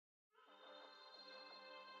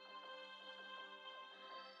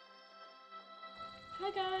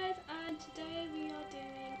Hi guys, and today we are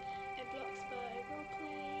doing a Bloxburg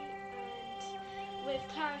roleplay and with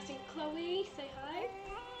Clarice and Chloe. Say hi.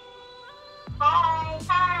 Hi.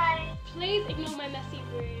 Hi. Please ignore my messy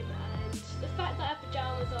room and the fact that I have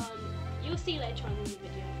pajamas on. You'll see later on in the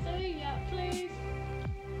video. So yeah, please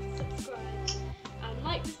subscribe and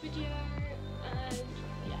like this video and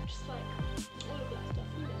yeah, just like all of that stuff,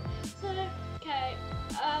 you know. So okay,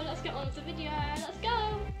 let's get on with the video. Let's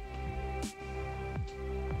go.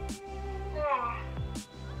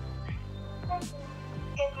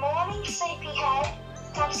 Good morning, sleepyhead.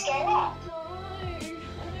 Time to get up. No, I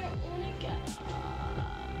don't want to get up.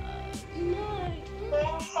 No.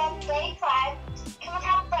 We're in some daytime. Come and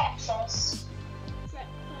have breakfast.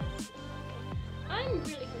 Breakfast. Okay. I'm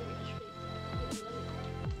really hungry actually.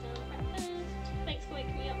 Breakfast. Thanks for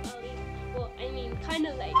waking me up early. Well, I mean, kind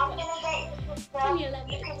of late. I'm But gonna get you it's some. only 11.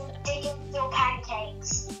 You can So. dig in your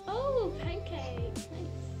pancakes. Oh, pancakes. Nice.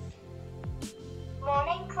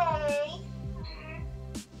 Morning, Chloe.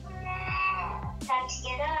 Time to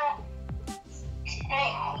get up.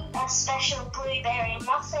 A special blueberry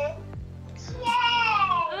muffin. Yay!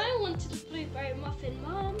 I wanted a blueberry muffin,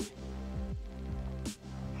 Mum.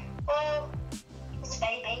 Well, it's a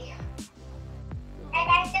baby. I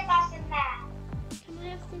like the muffin now. Can I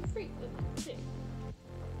have some fruit with it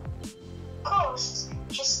too? Of course.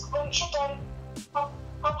 Just once you're done, pop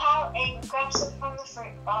out and grab some from the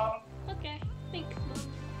fruit bowl. Okay. Thanks, Mum.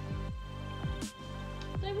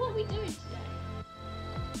 So what are we doing today?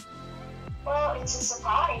 Well, it's a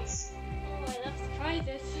surprise. Oh, I love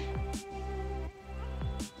surprises.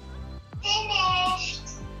 Finished!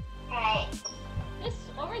 Right. This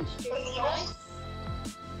orange juice is Yeah. nice.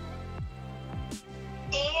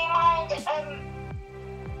 Do you mind,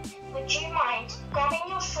 would you mind grabbing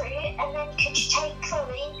your fruit and then could you take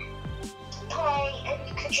Chloe, play,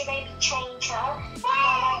 and could you maybe change her? While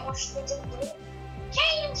I wash the dinner?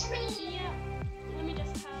 Change me! Yeah. Let me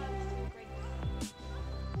just have some grapes.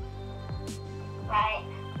 Right.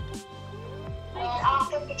 And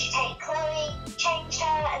after, could you take Chloe, change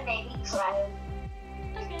her, and maybe Chloe?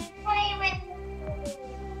 Okay. Play with me.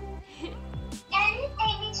 Can you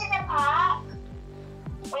take me to the park?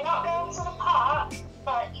 We're not going to the park,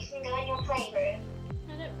 but you can go in your playroom.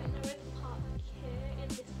 I don't think there is a park here in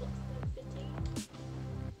this Bloxburg city.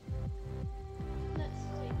 Let's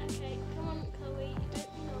see. Okay, come on, Chloe. Don't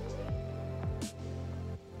be naughty.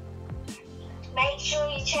 Make sure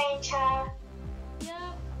you change her.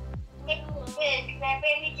 Yeah. It's good, because I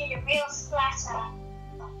really did a real splatter.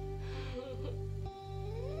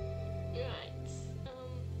 Right.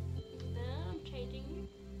 Now I'm changing you.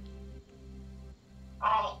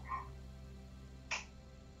 Right.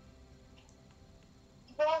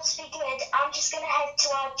 Well, speaking of, I'm just gonna head to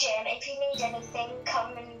our gym. If you need anything,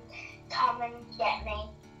 come and get me.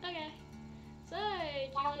 Okay. So, do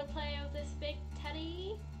you want to play with this big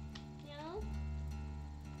teddy? Yeah?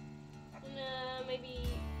 No, maybe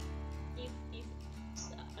you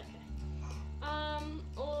okay.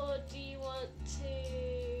 Or do you want to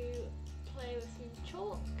play with some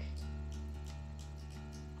chalk?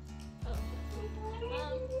 Oh.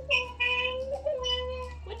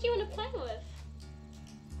 What do you want to play with?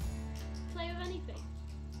 Play with anything.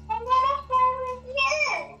 I'm gonna play with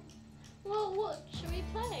you. Well, what should we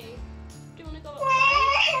play? Do you want to go outside?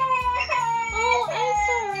 Oh, I'm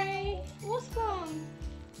sorry. What's wrong?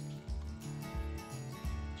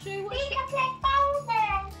 Should we watch? We can play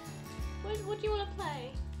bowling. What do you want to play?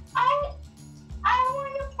 I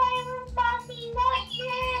want to play with Bobby, not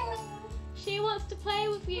you. She wants to play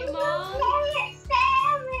with you, You Mom. play it,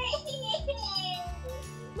 Sammy.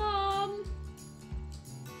 Mom.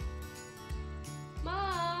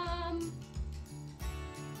 Mom.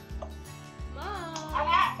 Mom. I'm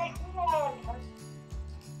at the corner.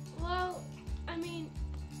 Well, I mean,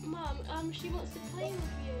 Mom, she wants to play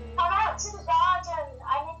with you. I'm out to the garden.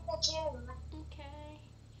 I'm in the gym. Okay.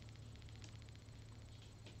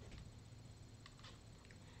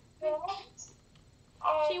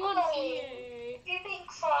 Oh, She wants Chloe, you. you've been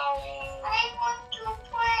crying. I want to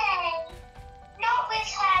play. Not with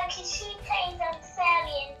her, because she plays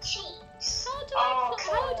unfairly and cheats. How do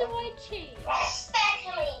I cheat?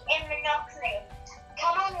 Especially in Monopoly.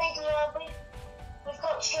 Come on, Lydia. We've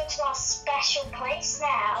got to go to our special place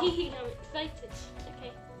now. I'm excited.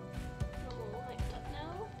 Okay. I'm all hyped up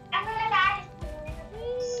now. I'm going to buy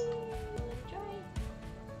Whee! Enjoy.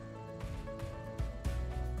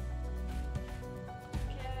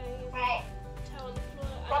 Okay. Right. Toe on the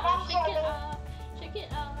floor. Come on, Shake it Chloe. off. Shake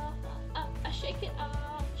it off. Shake it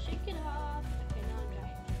off. Shake it off. Okay, now I'm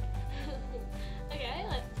dry. Okay,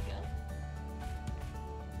 let's go.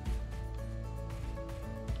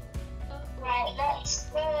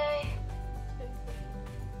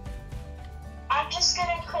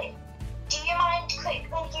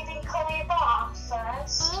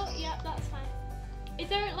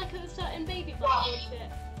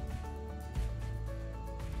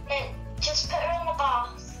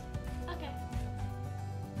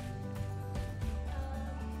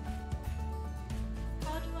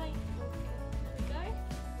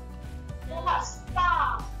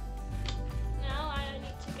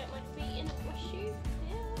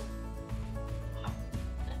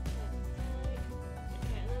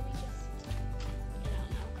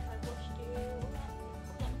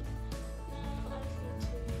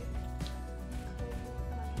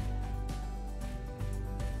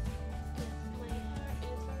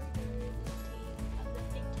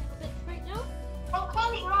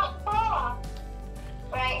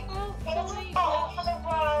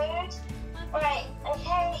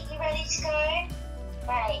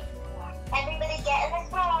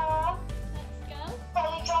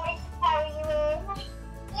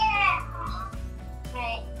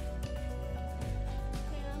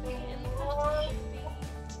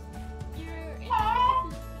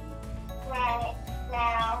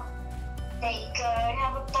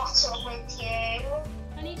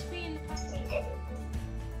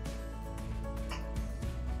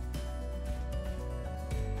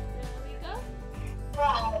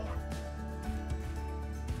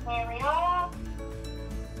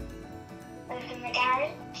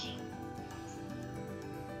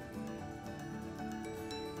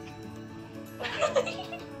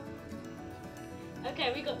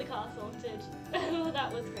 Okay, we got the car sorted. Well,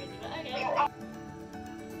 that was crazy, but okay.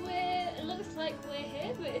 It looks like we're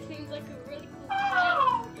here, but it seems like a really cool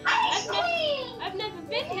place. I've never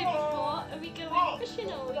been here before. Are we going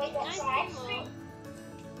fishing or are we getting ice cream?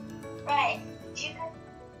 Right. Lydia,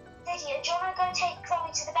 do you want to go take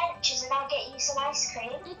Chloe to the benches and I'll get you some ice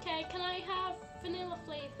cream? Okay, can I have vanilla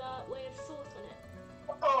flavour with sauce on it?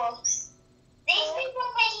 Of course. These people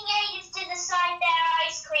are taking ages to decide their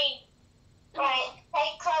ice cream. Right,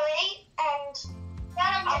 take Chloe and...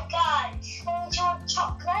 Oh my god. Do you want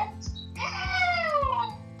chocolate?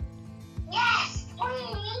 Yes,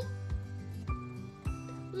 please.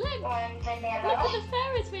 Look Vanilla. at the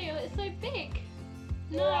Ferris wheel, it's so big.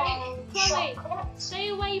 No, Chloe, stay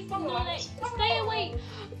away from the lake. Stay away.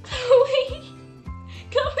 Chloe!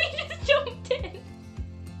 Chloe just jumped in.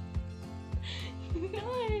 No.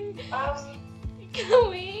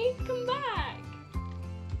 Chloe, come back.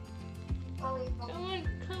 Come on,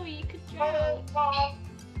 Chloe, you could jump.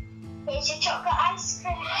 Here's your chocolate ice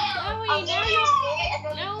cream. Chloe, now you're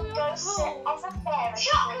go sit on the Ferris.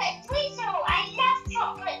 Chocolate drizzle. I love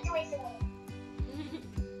chocolate drizzle.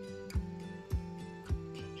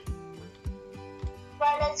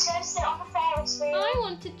 Well, let's go sit on the Ferris wheel. I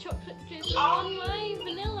wanted chocolate drizzle on my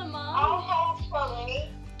vanilla, Mum. I'll hold Chloe.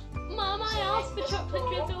 Mum, I asked for chocolate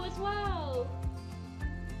drizzle as well.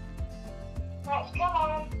 Right, come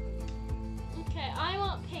on. Okay, I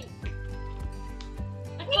want pink.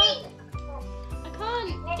 I can't.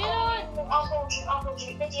 Get on. I'll hold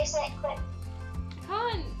you. Lydia, say it quick. I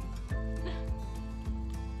can't.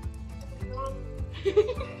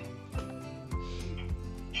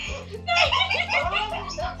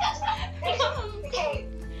 Okay,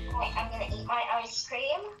 right, I'm gonna eat my ice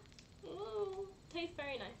cream. Ooh, tastes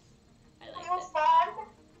very nice. I like It was it. fun.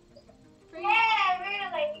 Pretty. Yeah,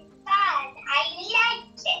 really fun. I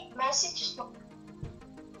liked it. Mercy just not.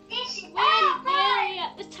 This is Yay,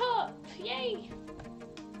 at the top. Yay.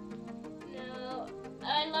 No, I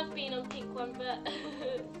love being on pink one, but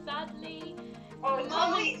sadly, Mum and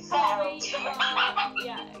Chloe are,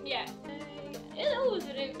 yeah. It was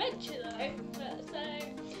an adventure though, but so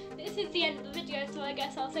this is the end of the video, so I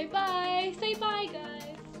guess I'll say bye. Say bye,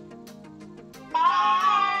 guys.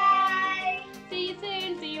 Bye. See you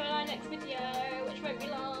soon. See you in our next video, which won't be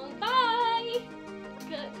long. Bye.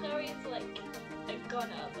 Chloe's like a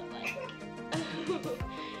goner, but like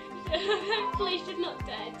hopefully she's not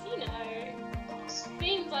dead, you know.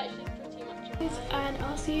 Seems like she's pretty much alive. And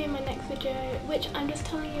I'll see you in my next video, which I'm just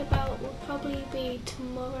telling you about will probably be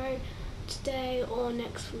tomorrow, today or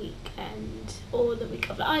next week, or the week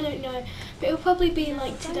after, I don't know, but it'll probably be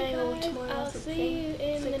like today or tomorrow. I'll see you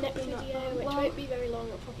in the next video, which won't be very long.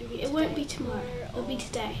 It'll probably be it won't be tomorrow, it'll be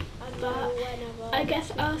today, but I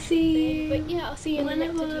guess I'll see you, but yeah, I'll see you in the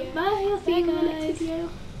next video. Bye, I'll see you in the next video.